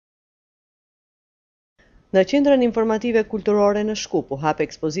Në qendrën informative kulturore në Shkup u hap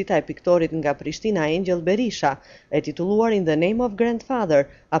ekspozita e piktorit nga Prishtina Angel Berisha, e titulluar In the Name of Grandfather,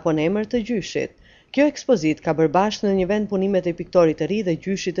 apo në emër të gjyshit. Kjo ekspozit ka bërë bashkë në një vend punimet e piktorit të ri dhe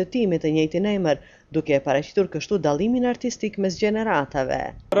gjyshit të tij me të njëjtin emër, duke e paraqitur kështu dallimin artistik mes gjeneratave.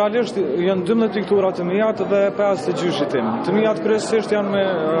 Realisht janë 12 piktura të mia dhe 5 të gjyshit tim. Të mia kryesisht janë me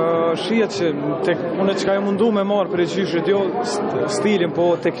shihet që unë çka e mundu me marr për gjyshit, jo stilin, po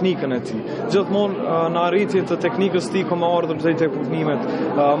teknikën e tij. Gjithmonë në arritje të teknikës tij kam ardhur drejt tek punimet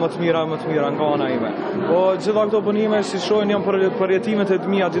më të mira nga ana ime. Po gjitha këto punime si shohin janë përjetimet e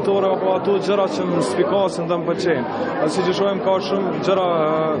mia ditore apo ato gjëra që më sfikasin dhe më pëlqejnë. Siç e shohim ka shumë gjëra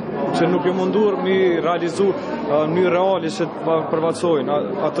që nuk e mundur mi realizu në mënyrë reale që të përfaqësojnë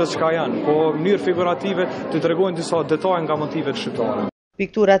atë çka janë, po në mënyrë figurative të tregojnë disa detaje nga motivet shqiptare.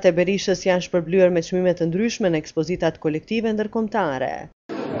 Pikturat e Berishës janë shpërblyer me çmime të ndryshme në ekspozitat kolektive ndërkombëtare.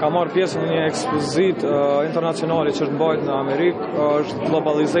 Ka marrë pjesë në një ekspozitë internacionale që është mbajtur në Amerikë, është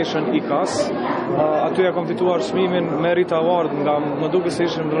Globalization ICAS. Aty e kam fituar çmimin Merit Award nga më duket se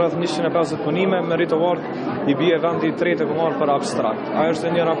ishin rreth 150 punime, Merit Award i bie vendi i tretë që marr për abstrakt. Ajo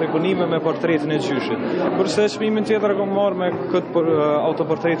është njëra prej punime me portretin e gjyshit. Kurse çmimin tjetër kam marrë me këtë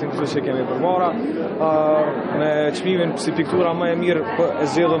autoportretin këtu që kemi përpara, me çmimin si piktura më e mirë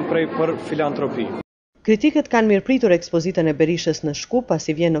e zgjedhur për filantropi. Kritikët kanë mirëpritur ekspozitën e Berishës në Shkup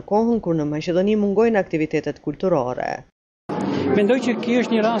pasi vjen në kohën kur në Maqedoni mungojnë aktivitetet kulturore. Mendoj që ky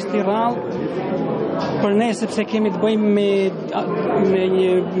është një rast i rrallë për ne sepse kemi të bëjmë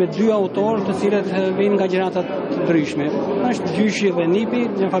me dy autorë të cilët vijnë nga gjenerata të ndryshme. Është gjyshi dhe nipi,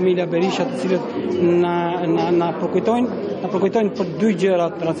 një familja Berisha të cilët na përkujtojnë për dy gjëra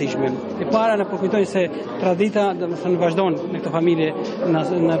të rëndësishme. E para na përkujtojnë se tradita vazhdon në këtë familje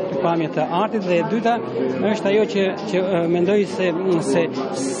në pikpamje të artit, dhe e dyta është ajo që mendoj se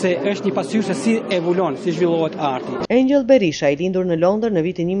është një pasqyrë se si evolon, si zhvillohet arti. Angel Berisha, i lindur në Londër në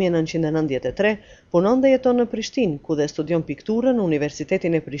vitin 1993, punon dhe jeton në Prishtinë, ku dhe studion pikturën në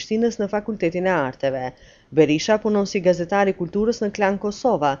Universitetin e Prishtinës në Fakultetin e Arteve. Berisha punon si gazetar i kulturës në Klan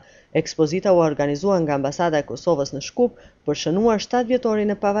Kosova. Ekspozita u organizua nga Ambasada e Kosovës në Shkup për shënuar 7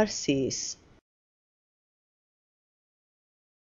 vjetorin e pavarësisë.